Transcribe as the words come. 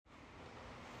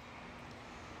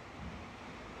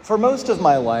For most of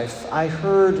my life, I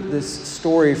heard this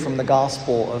story from the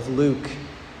Gospel of Luke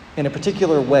in a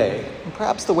particular way, and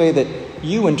perhaps the way that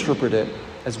you interpret it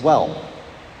as well.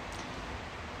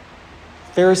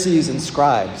 Pharisees and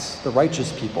scribes, the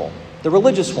righteous people, the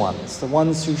religious ones, the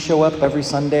ones who show up every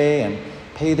Sunday and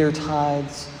pay their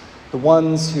tithes, the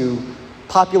ones who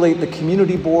populate the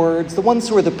community boards, the ones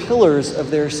who are the pillars of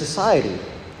their society.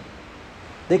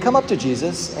 They come up to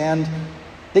Jesus and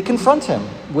they confront him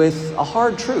with a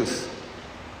hard truth.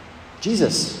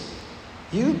 Jesus,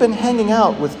 you've been hanging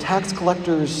out with tax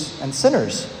collectors and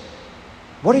sinners.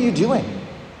 What are you doing?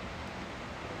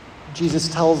 Jesus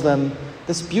tells them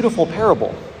this beautiful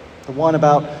parable, the one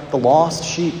about the lost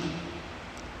sheep,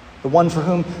 the one for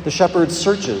whom the shepherd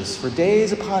searches for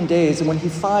days upon days, and when he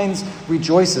finds,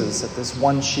 rejoices at this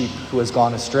one sheep who has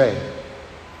gone astray.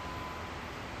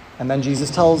 And then Jesus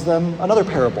tells them another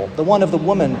parable, the one of the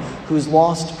woman who has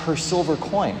lost her silver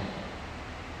coin.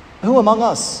 Who among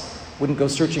us wouldn't go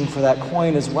searching for that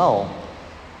coin as well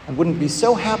and wouldn't be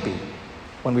so happy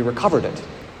when we recovered it?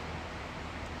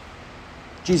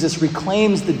 Jesus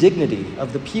reclaims the dignity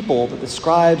of the people that the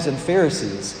scribes and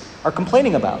Pharisees are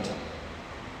complaining about.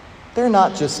 They're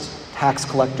not just tax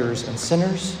collectors and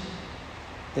sinners.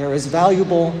 They're as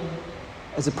valuable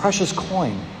as a precious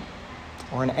coin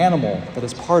or an animal that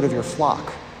is part of your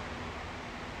flock.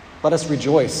 Let us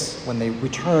rejoice when they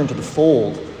return to the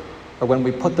fold or when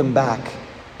we put them back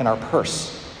in our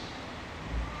purse.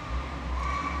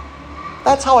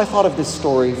 That's how I thought of this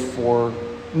story for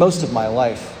most of my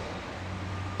life.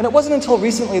 And it wasn't until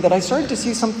recently that I started to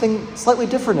see something slightly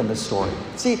different in this story.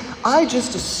 See, I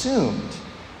just assumed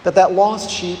that lost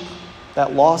sheep,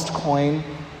 that lost coin,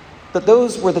 that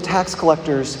those were the tax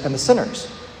collectors and the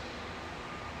sinners.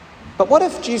 But what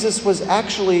if Jesus was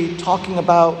actually talking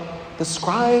about the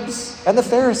scribes and the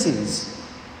Pharisees,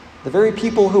 the very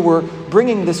people who were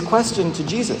bringing this question to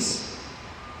Jesus?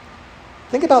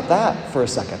 Think about that for a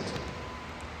second.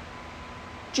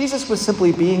 Jesus was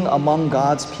simply being among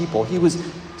God's people. He was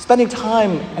spending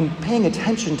time and paying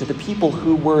attention to the people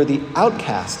who were the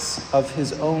outcasts of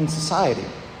his own society.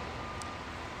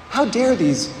 How dare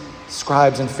these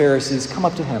scribes and Pharisees come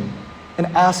up to him and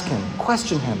ask him,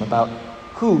 question him about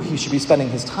who he should be spending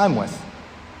his time with?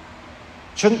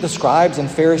 Shouldn't the scribes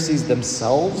and Pharisees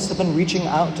themselves have been reaching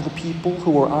out to the people who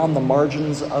were on the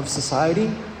margins of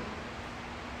society?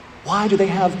 Why do they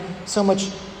have so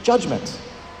much judgment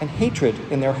and hatred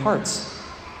in their hearts?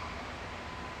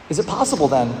 Is it possible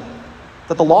then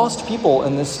that the lost people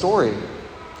in this story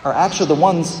are actually the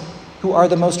ones who are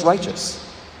the most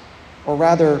righteous, or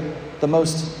rather the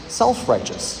most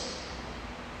self-righteous?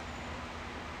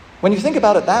 When you think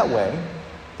about it that way,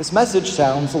 this message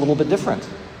sounds a little bit different.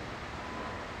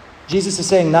 Jesus is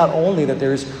saying not only that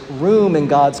there's room in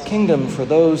God's kingdom for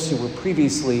those who were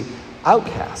previously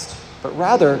outcast, but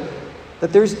rather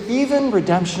that there's even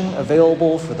redemption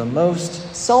available for the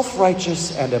most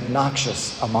self-righteous and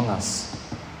obnoxious among us.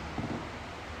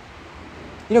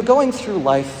 Going through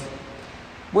life,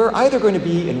 we're either going to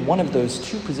be in one of those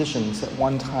two positions at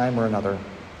one time or another.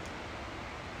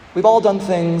 We've all done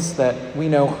things that we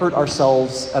know hurt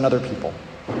ourselves and other people.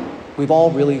 We've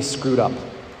all really screwed up.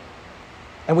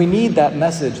 And we need that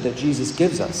message that Jesus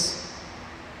gives us.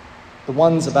 The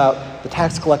ones about the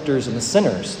tax collectors and the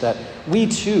sinners, that we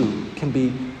too can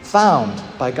be found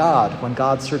by God when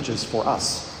God searches for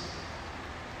us.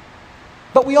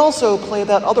 But we also play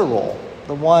that other role,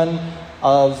 the one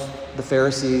of the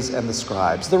Pharisees and the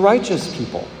scribes, the righteous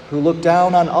people who look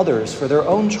down on others for their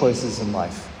own choices in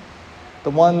life,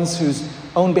 the ones whose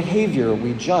own behavior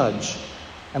we judge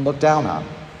and look down on.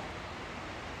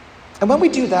 And when we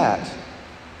do that,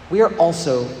 we are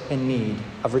also in need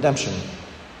of redemption,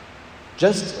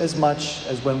 just as much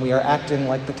as when we are acting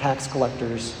like the tax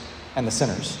collectors and the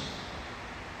sinners.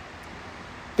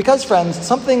 Because, friends,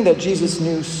 something that Jesus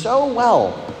knew so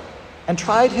well and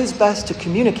tried his best to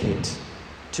communicate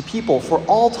to people for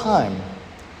all time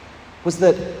was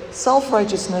that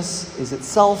self-righteousness is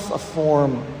itself a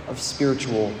form of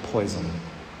spiritual poison.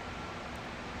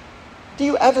 Do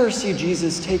you ever see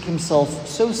Jesus take himself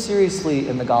so seriously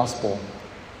in the gospel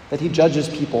that he judges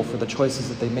people for the choices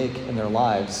that they make in their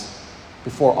lives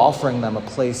before offering them a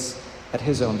place at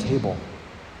his own table?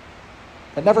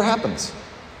 It never happens.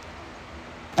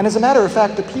 And as a matter of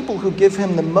fact, the people who give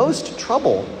him the most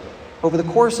trouble over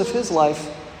the course of his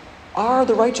life are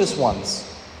the righteous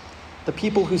ones, the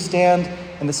people who stand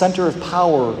in the center of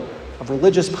power, of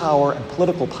religious power and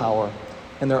political power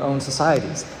in their own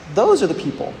societies. Those are the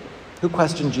people who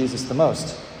question Jesus the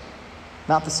most,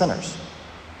 not the sinners.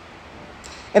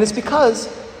 And it's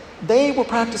because they were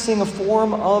practicing a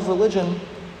form of religion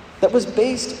that was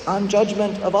based on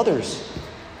judgment of others.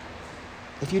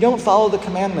 If you don't follow the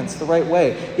commandments the right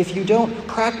way, if you don't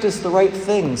practice the right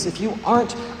things, if you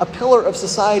aren't a pillar of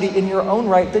society in your own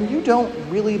right, then you don't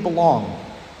really belong.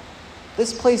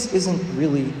 This place isn't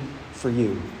really for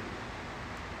you.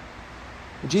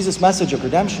 Jesus' message of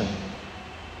redemption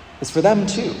is for them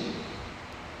too.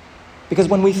 Because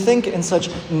when we think in such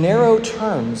narrow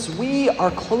terms, we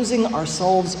are closing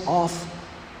ourselves off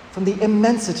from the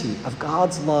immensity of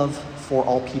God's love for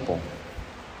all people.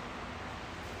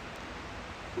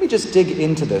 Let me just dig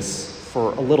into this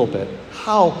for a little bit,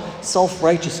 how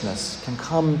self-righteousness can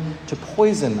come to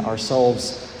poison ourselves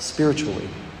spiritually.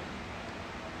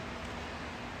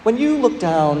 When you look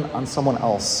down on someone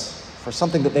else for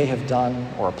something that they have done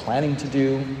or are planning to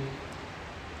do,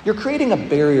 you're creating a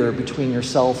barrier between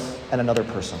yourself and another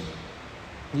person.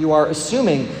 You are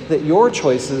assuming that your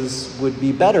choices would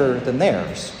be better than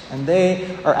theirs, and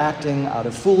they are acting out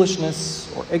of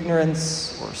foolishness or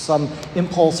ignorance or some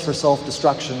impulse for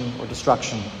self-destruction or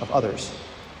destruction of others.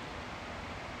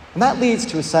 And that leads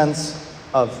to a sense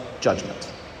of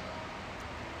judgment.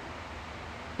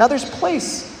 Now, there's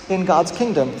place in God's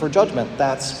kingdom for judgment,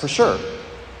 that's for sure.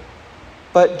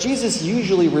 But Jesus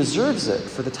usually reserves it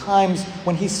for the times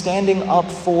when he's standing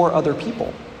up for other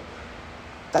people.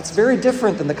 That's very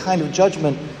different than the kind of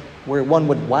judgment where one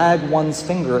would wag one's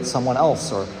finger at someone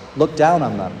else or look down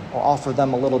on them or offer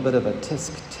them a little bit of a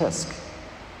tisk-tisk.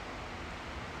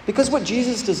 Because what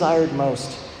Jesus desired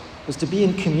most was to be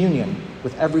in communion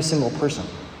with every single person.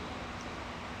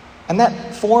 And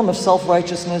that form of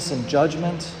self-righteousness and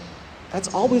judgment,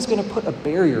 that's always going to put a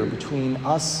barrier between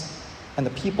us and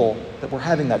the people that we're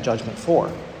having that judgment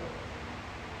for.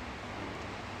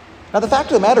 Now, the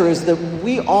fact of the matter is that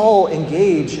we all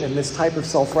engage in this type of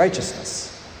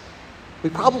self-righteousness. We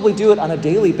probably do it on a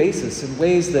daily basis in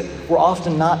ways that we're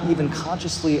often not even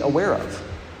consciously aware of.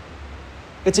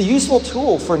 It's a useful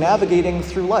tool for navigating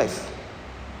through life,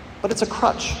 but it's a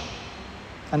crutch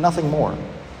and nothing more.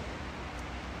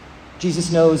 Jesus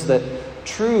knows that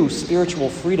true spiritual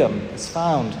freedom is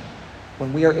found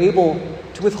when we are able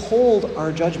to withhold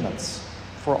our judgments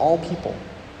for all people,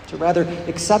 to rather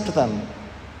accept them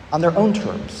on their own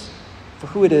terms for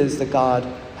who it is that God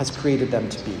has created them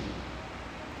to be.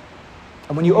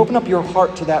 And when you open up your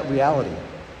heart to that reality,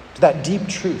 to that deep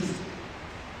truth,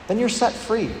 then you're set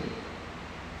free.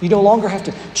 You no longer have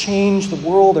to change the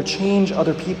world or change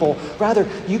other people. Rather,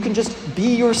 you can just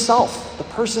be yourself, the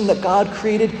person that God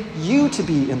created you to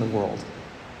be in the world.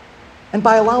 And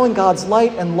by allowing God's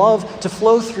light and love to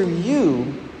flow through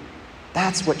you,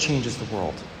 that's what changes the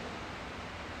world.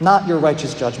 Not your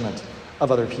righteous judgment of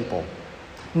other people.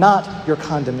 Not your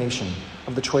condemnation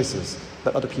of the choices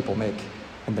that other people make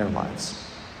in their lives.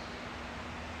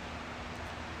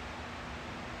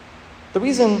 The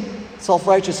reason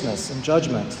self-righteousness and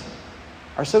judgment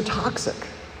are so toxic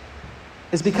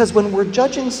is because when we're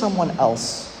judging someone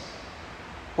else,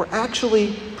 we're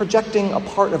actually projecting a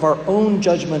part of our own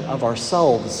judgment of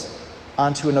ourselves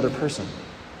onto another person.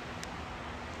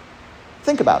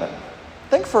 Think about it.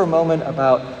 Think for a moment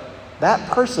about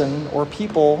that person or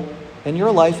people in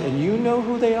your life, and you know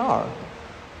who they are,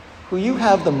 who you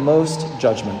have the most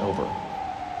judgment over.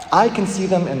 I can see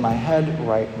them in my head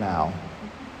right now.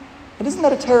 And isn't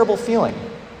that a terrible feeling?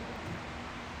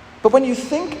 But when you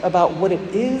think about what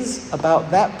it is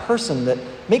about that person that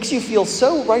makes you feel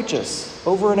so righteous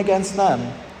over and against them,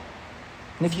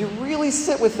 and if you really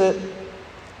sit with it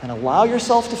and allow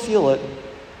yourself to feel it,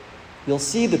 you'll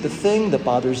see that the thing that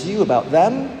bothers you about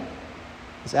them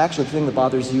is actually the thing that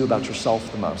bothers you about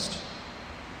yourself the most.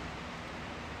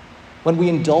 When we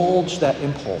indulge that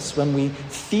impulse, when we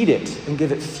feed it and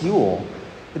give it fuel,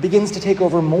 it begins to take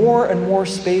over more and more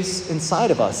space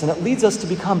inside of us, and it leads us to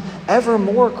become ever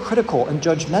more critical and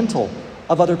judgmental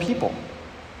of other people.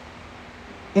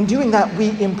 In doing that, we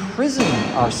imprison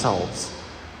ourselves.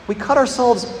 We cut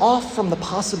ourselves off from the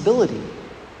possibility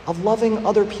of loving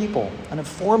other people and of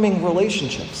forming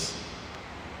relationships.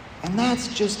 And that's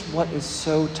just what is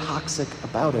so toxic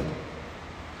about it.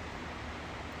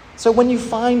 So when you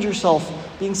find yourself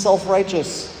being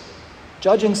self-righteous,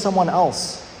 judging someone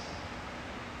else,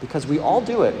 because we all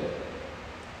do it,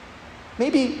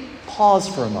 maybe pause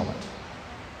for a moment.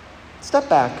 Step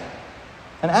back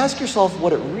and ask yourself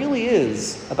what it really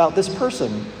is about this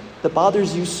person that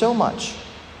bothers you so much.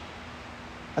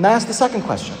 And then ask the second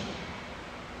question.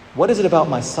 What is it about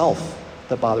myself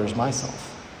that bothers myself?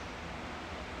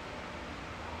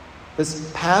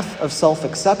 This path of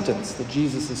self-acceptance that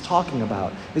Jesus is talking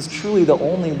about is truly the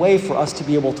only way for us to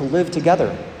be able to live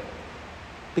together.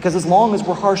 Because as long as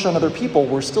we're harsh on other people,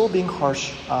 we're still being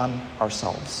harsh on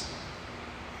ourselves.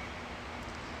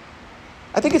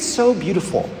 I think it's so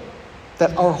beautiful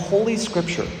that our Holy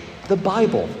Scripture, the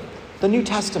Bible, the New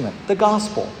Testament, the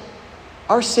Gospel,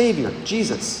 our Savior,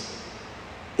 Jesus,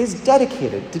 is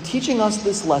dedicated to teaching us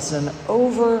this lesson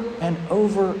over and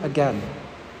over again.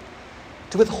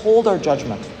 To withhold our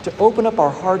judgment, to open up our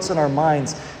hearts and our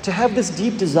minds, to have this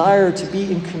deep desire to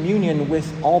be in communion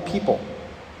with all people.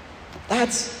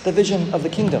 That's the vision of the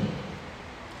kingdom.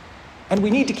 And we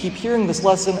need to keep hearing this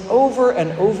lesson over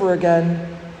and over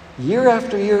again, year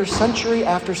after year, century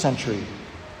after century.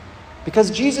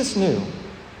 Because Jesus knew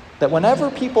that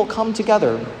whenever people come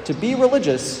together to be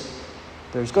religious,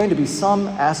 there's going to be some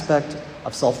aspect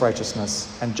of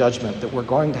self-righteousness and judgment that we're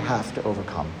going to have to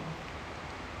overcome.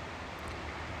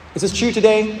 Is this true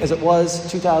today as it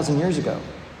was 2,000 years ago?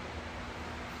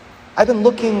 I've been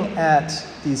looking at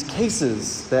these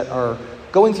cases that are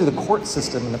going through the court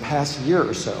system in the past year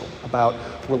or so about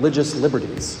religious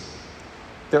liberties.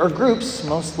 There are groups,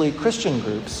 mostly Christian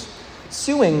groups,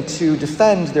 suing to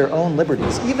defend their own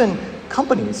liberties, even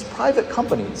companies, private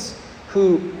companies,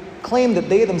 who claim that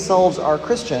they themselves are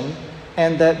Christian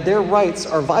and that their rights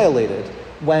are violated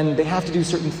when they have to do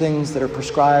certain things that are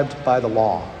prescribed by the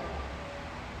law.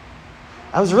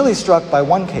 I was really struck by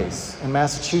one case in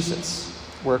Massachusetts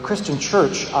where a Christian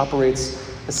church operates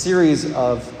a series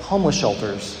of homeless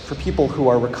shelters for people who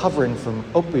are recovering from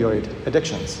opioid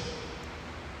addictions.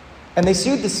 And they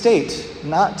sued the state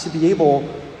not to be able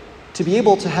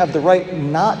to have the right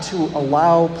not to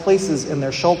allow places in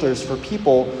their shelters for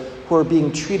people who are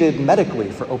being treated medically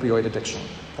for opioid addiction.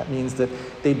 That means that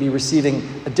they'd be receiving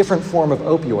a different form of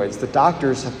opioids that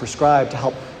doctors have prescribed to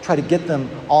help try to get them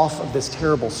off of this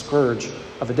terrible scourge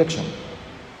of addiction.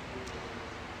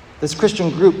 This Christian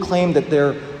group claimed that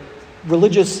their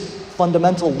religious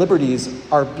fundamental liberties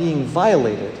are being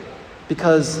violated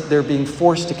because they're being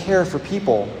forced to care for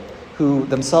people who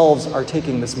themselves are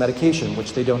taking this medication,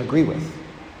 which they don't agree with.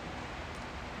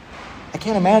 I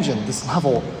can't imagine this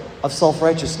level of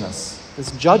self-righteousness,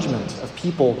 this judgment of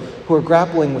people who are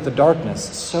grappling with a darkness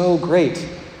so great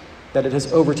that it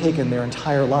has overtaken their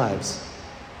entire lives.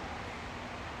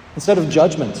 Instead of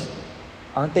judgment,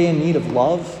 aren't they in need of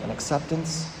love and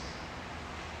acceptance?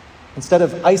 Instead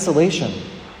of isolation,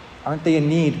 aren't they in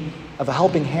need of a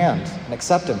helping hand and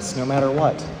acceptance no matter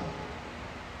what?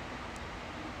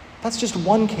 That's just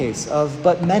one case of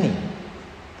but many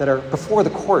that are before the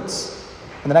courts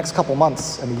in the next couple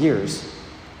months and years.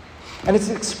 And it's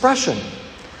an expression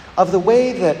of the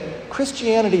way that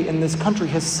Christianity in this country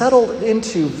has settled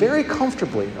into very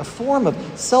comfortably a form of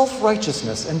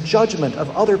self-righteousness and judgment of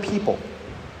other people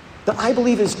that I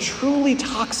believe is truly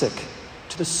toxic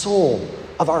to the soul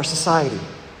of our society.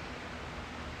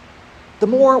 The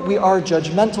more we are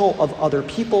judgmental of other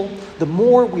people, the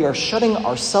more we are shutting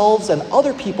ourselves and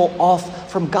other people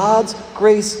off from God's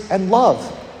grace and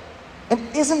love. And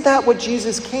isn't that what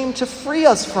Jesus came to free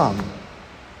us from?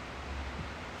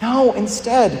 No,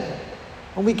 instead,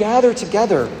 when we gather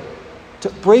together to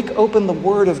break open the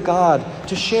Word of God,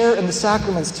 to share in the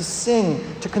sacraments, to sing,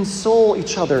 to console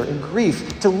each other in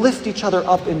grief, to lift each other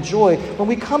up in joy, when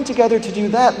we come together to do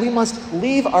that, we must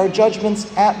leave our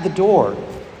judgments at the door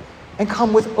and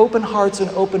come with open hearts and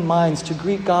open minds to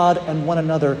greet God and one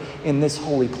another in this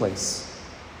holy place.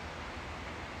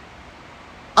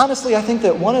 Honestly, I think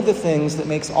that one of the things that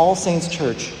makes All Saints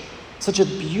Church such a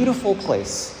beautiful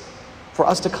place for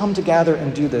us to come together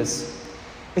and do this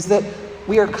is that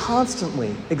we are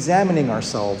constantly examining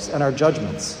ourselves and our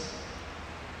judgments.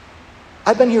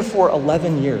 I've been here for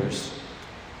 11 years,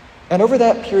 and over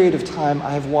that period of time,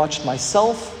 I have watched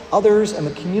myself, others, and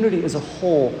the community as a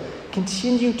whole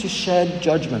continue to shed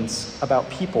judgments about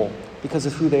people because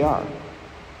of who they are.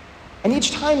 And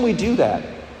each time we do that,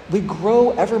 we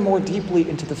grow ever more deeply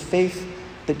into the faith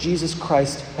that Jesus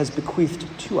Christ has bequeathed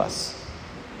to us.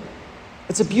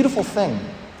 It's a beautiful thing.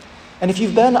 And if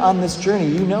you've been on this journey,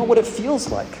 you know what it feels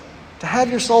like to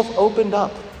have yourself opened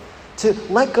up, to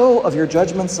let go of your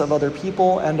judgments of other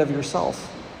people and of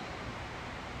yourself.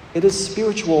 It is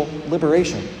spiritual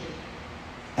liberation,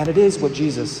 and it is what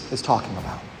Jesus is talking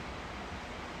about.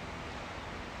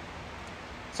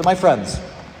 So my friends,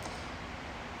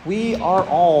 we are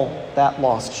all that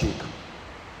lost sheep,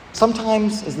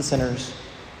 sometimes as the sinners,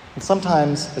 and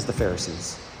sometimes as the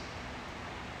Pharisees.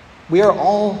 We are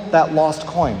all that lost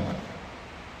coin,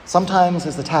 sometimes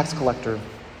as the tax collector,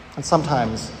 and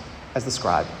sometimes as the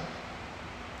scribe.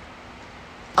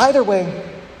 Either way,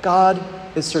 God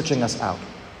is searching us out.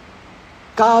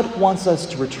 God wants us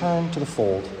to return to the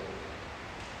fold.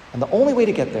 And the only way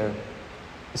to get there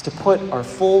is to put our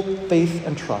full faith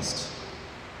and trust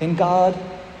in God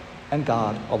and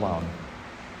God alone.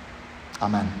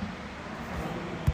 Amen.